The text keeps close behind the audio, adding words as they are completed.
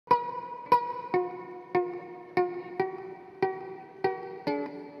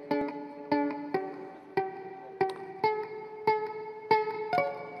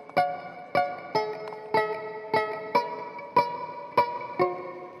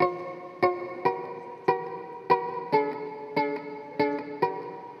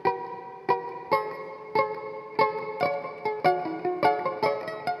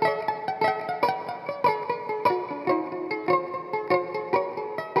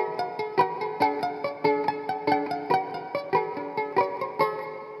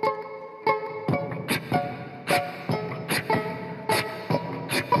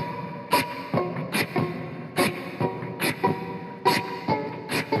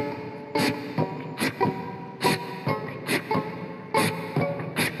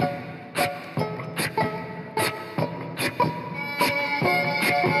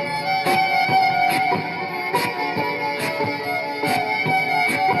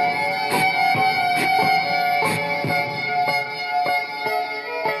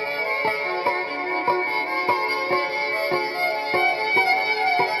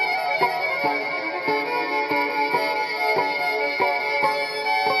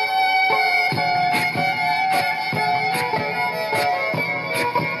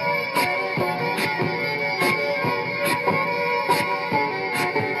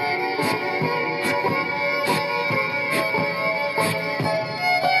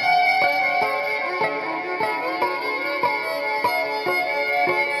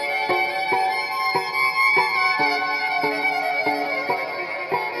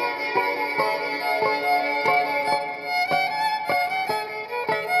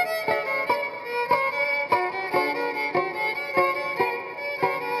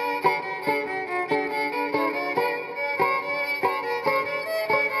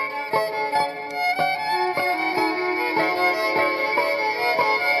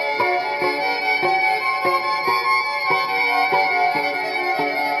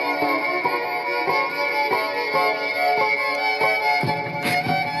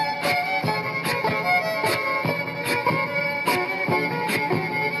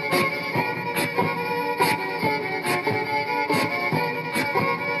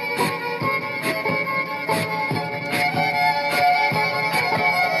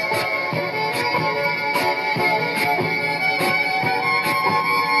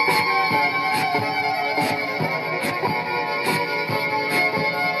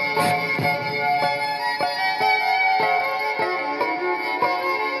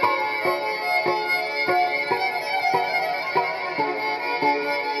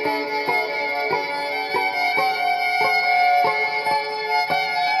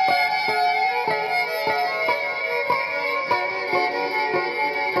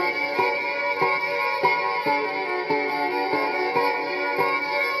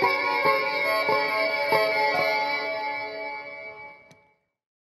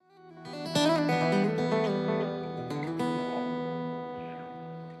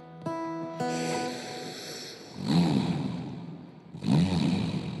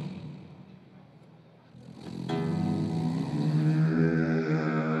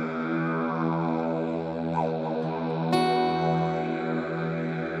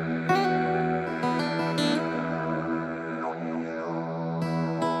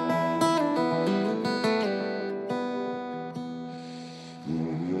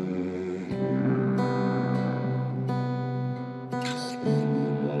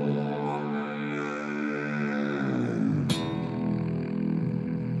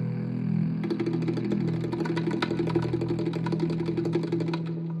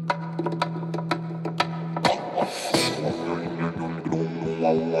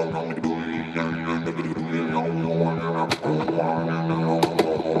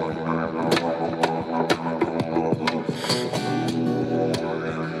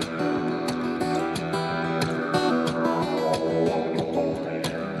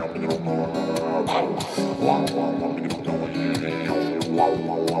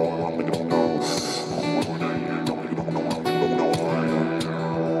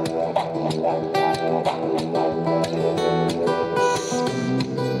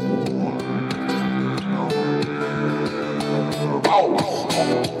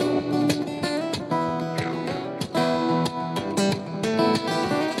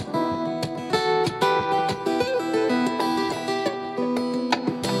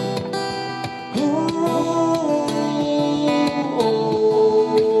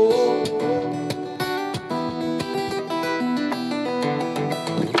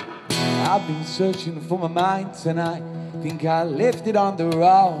I've been searching for my mind tonight. Think I left it on the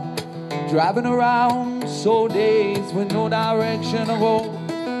road. Driving around so days with no direction to go.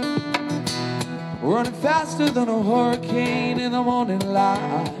 Running faster than a hurricane in the morning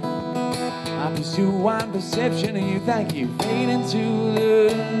light. I pursue one perception and you think you fade into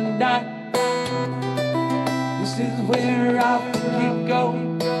the night. This is where I think it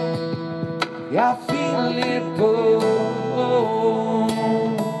goes. Yeah, I feel it go.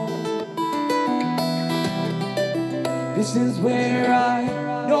 This is where I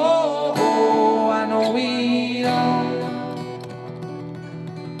know it all.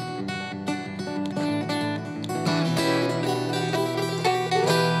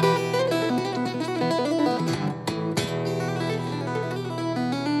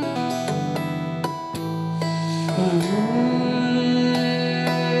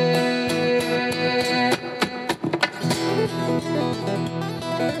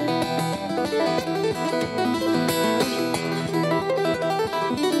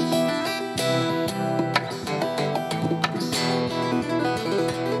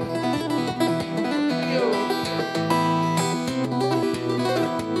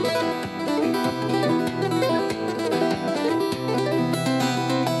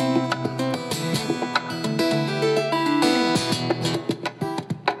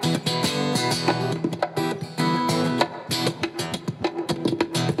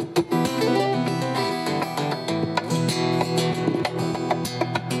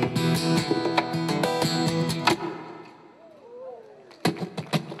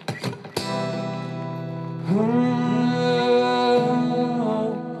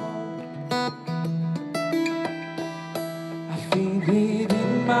 I feel it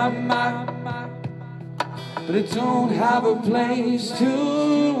in my mind, but it don't have a place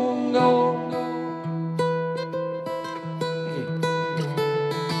to go.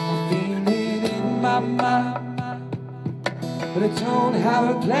 I feel it in my mind, but it don't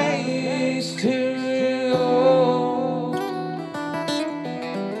have a place to go.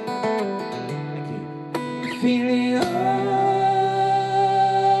 Feeling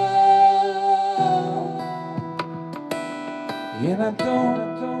and I don't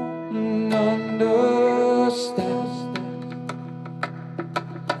understand.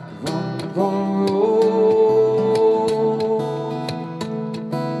 Run, run,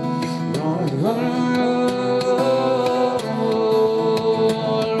 run, run,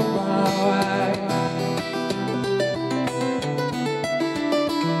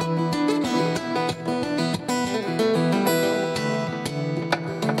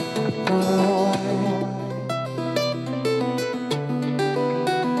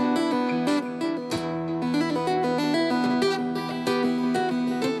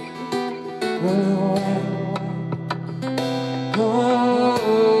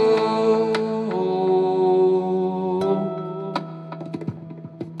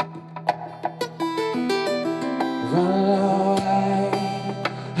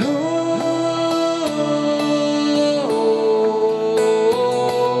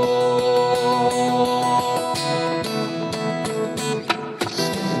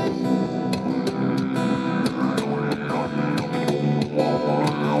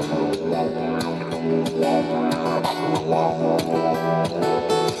 La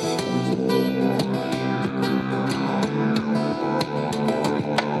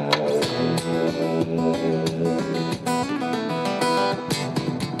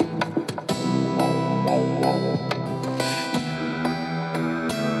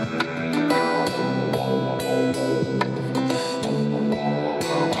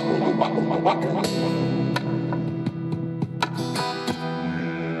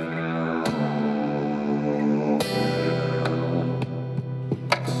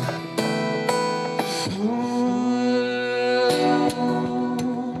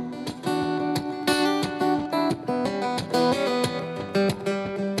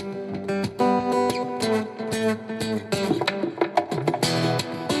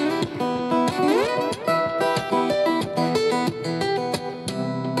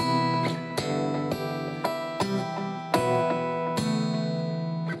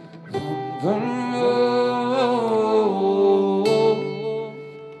You'll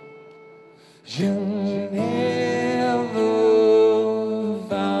never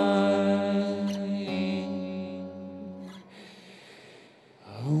find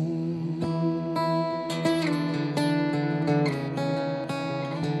home.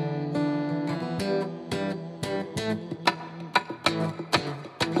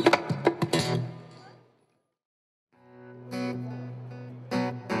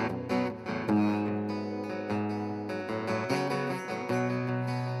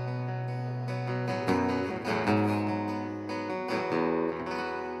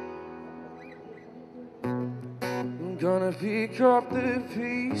 I'm gonna pick up the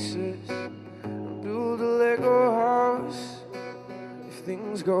pieces and build a Lego house. If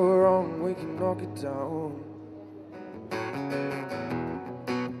things go wrong, we can knock it down.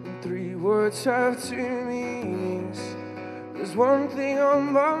 And 3 words have 2 meanings. There's one thing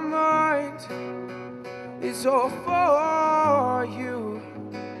on my mind. It's all for you.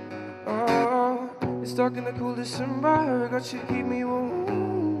 Oh, it's stuck in the cool December. I got you to keep me warm.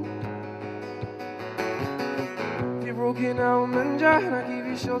 Broken out and dry, and I give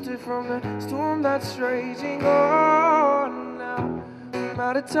you shelter from the storm that's raging on. Now I'm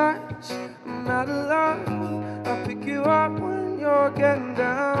out of touch, I'm out of love. I'll pick you up when you're getting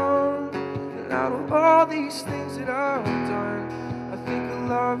down. And out of all these things that I've done, I think I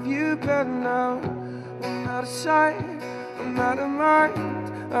love you better now. I'm out of sight, I'm out of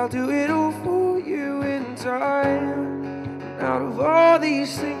mind. I'll do it all for you in time. And out of all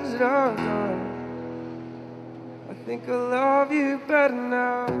these things that I've done, I think I love you better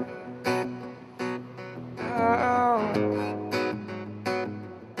now.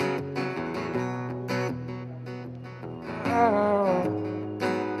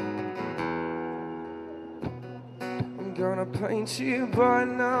 I'm gonna paint you by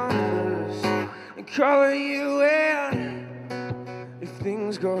numbers and color you in. If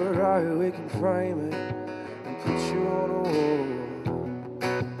things go right, we can frame it and put you on a wall.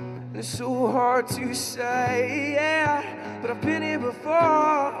 It's so hard to say, yeah, but I've been here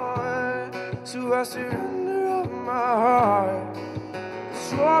before. So I surrender up my heart,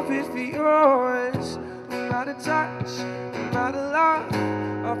 swap it for yours. I'm out of touch, I'm out of love.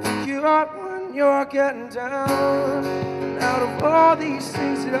 I'll pick you up when you're getting down. And out of all these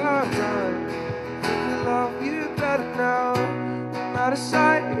things that I've done, I think I love you better now. I'm out of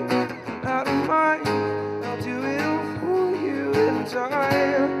sight, I'm out of mind. I'll do it all for you in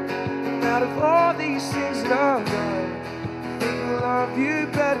time. Out of all these things that I've done, I think I love you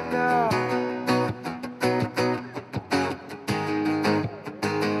better now.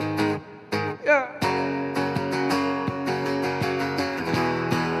 Yeah.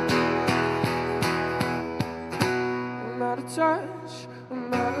 I'm out of touch,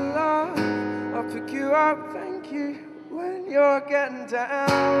 I'm out of love. I'll pick you up, thank you, when you're getting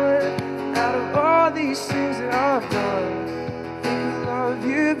down. Out of all these things that I've done, love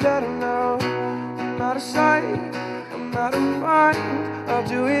you better now. I'm out of sight, I'm out of mind. I'll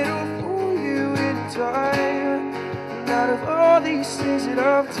do it all for you in time. And out of all these things that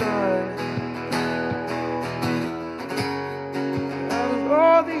I've done, out of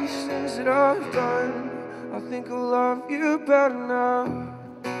all these things that I've done, I think I love you better now.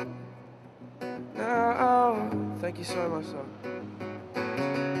 Now, thank you so much, sir.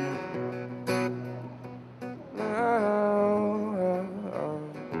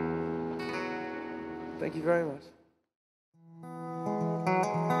 Thank you very much.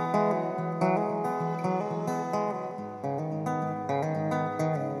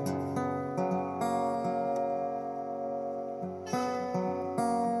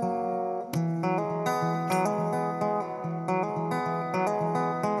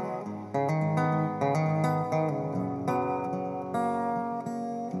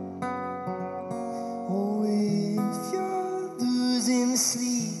 Oh, if you're losing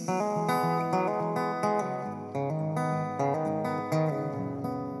sleep,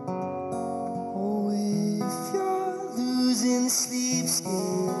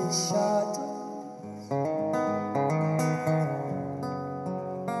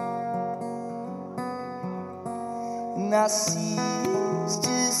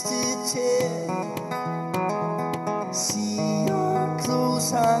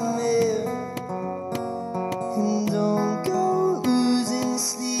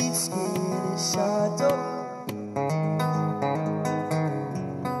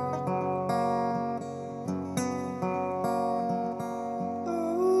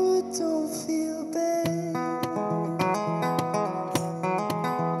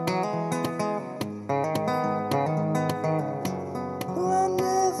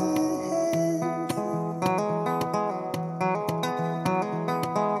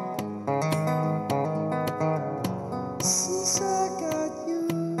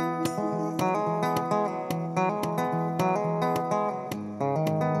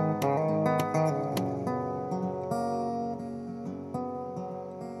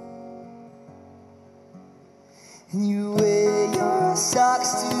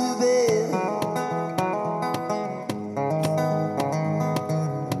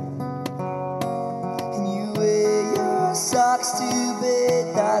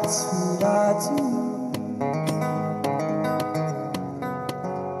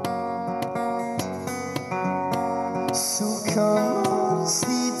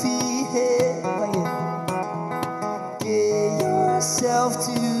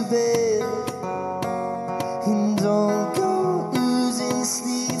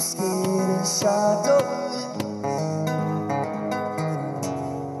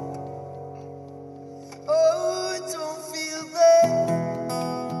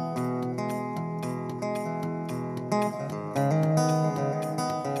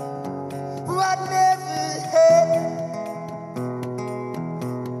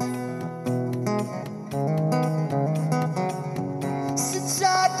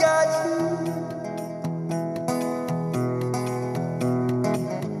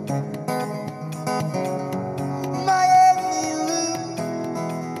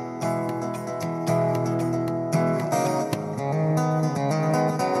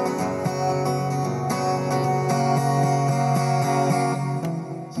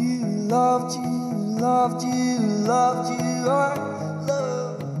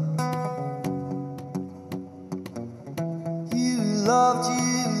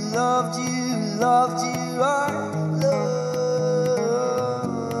 loved our love.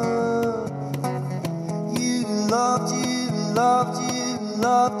 You loved our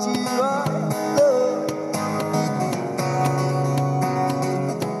love.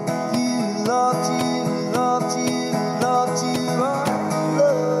 You loved our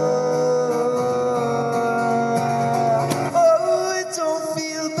love. Oh, it don't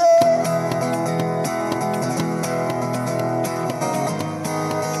feel bad.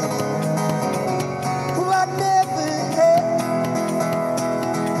 Oh, I never had.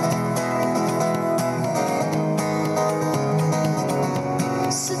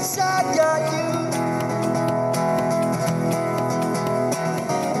 Since I got you.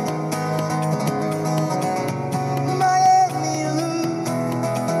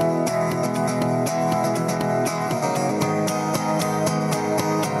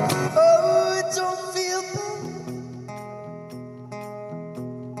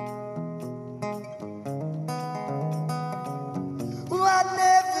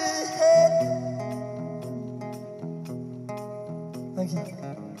 Thank you.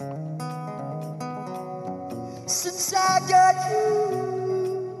 Since I got you,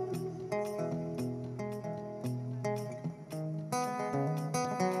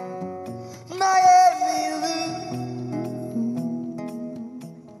 Miami Lou.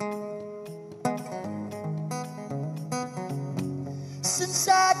 Since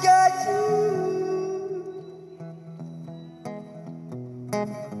I got you,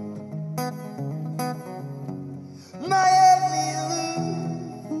 Miami Lou.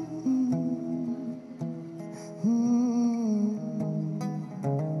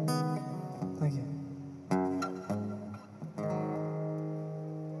 Thank you.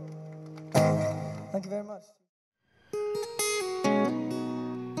 Thank you very much.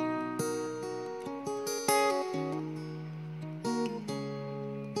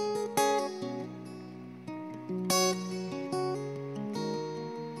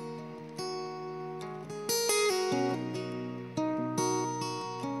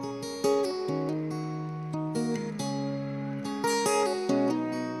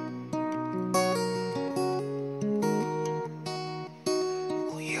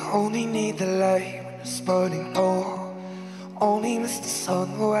 Only need the light when it's burning low. Only miss the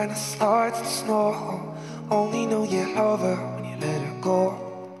sun when it starts to snow. Only know you love her when you let her go.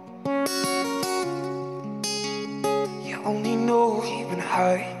 You only know you've been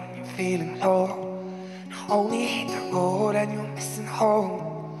high when you're feeling low. And only hate the road and you're missing home.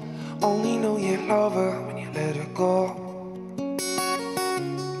 Only know you love her when you let her go.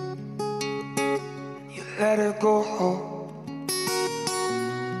 You let her go.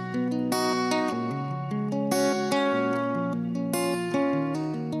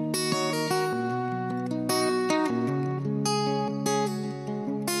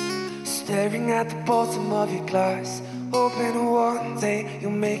 Staring at the bottom of your glass, hoping one day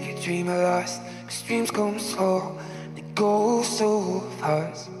you'll make a dream at last. 'Cause dreams come slow, they go so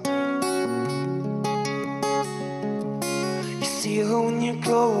fast. You see her when you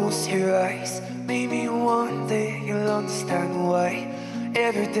close your eyes. Maybe one day you'll understand why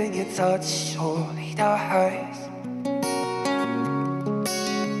everything you touch surely dies.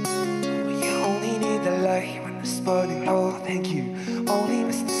 You only need the light when it's burning low. Thank you. Only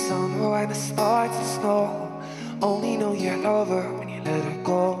miss the sun when it starts to snow. Only know you love her when you let her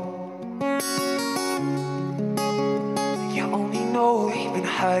go. You only know you've been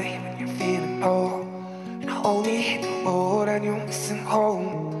high when you're feeling low. And only hit the road and you're missing home.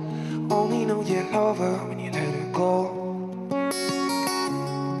 Only know you love her when you let her go.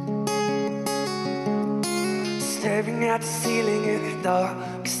 Staring at the ceiling in the dark,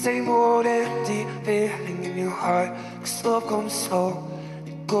 same old empty feeling in your heart. 'Cause love comes slow,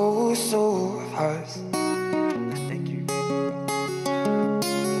 it goes so fast. Thank you.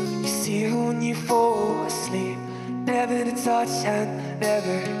 You see her when you fall asleep, never to touch and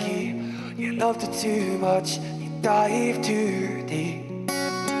never to keep. You loved her too much, you dive too deep.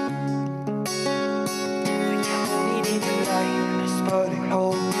 You only need the light when it's burning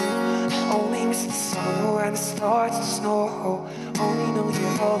low. Only miss the sun when it starts to snow. Only know you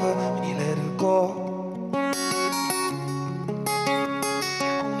love her when you let her go.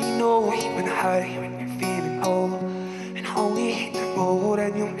 Know you've been high when you're feeling low. And only hit the road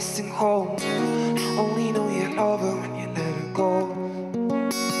and you're missing home. And only know you love her when you let her go.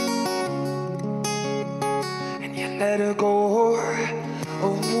 And you let her go.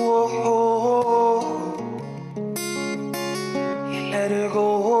 Oh, oh, oh. You let her go.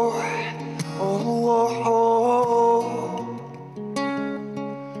 Oh, oh, oh.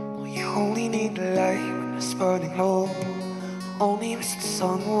 You only need the light when it's burning low. Only miss the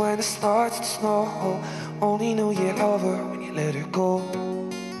sun when it starts to snow. Only know you love her when you let her go.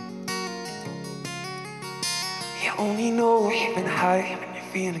 You only know you've been high when you're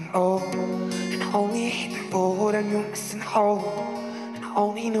feeling low. And only hit the road and you're missing home. And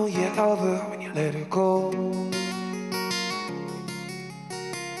only know you love her when you let her go. And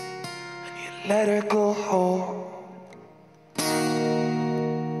you let her go home.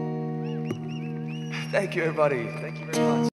 Thank you, everybody. Thank you very much.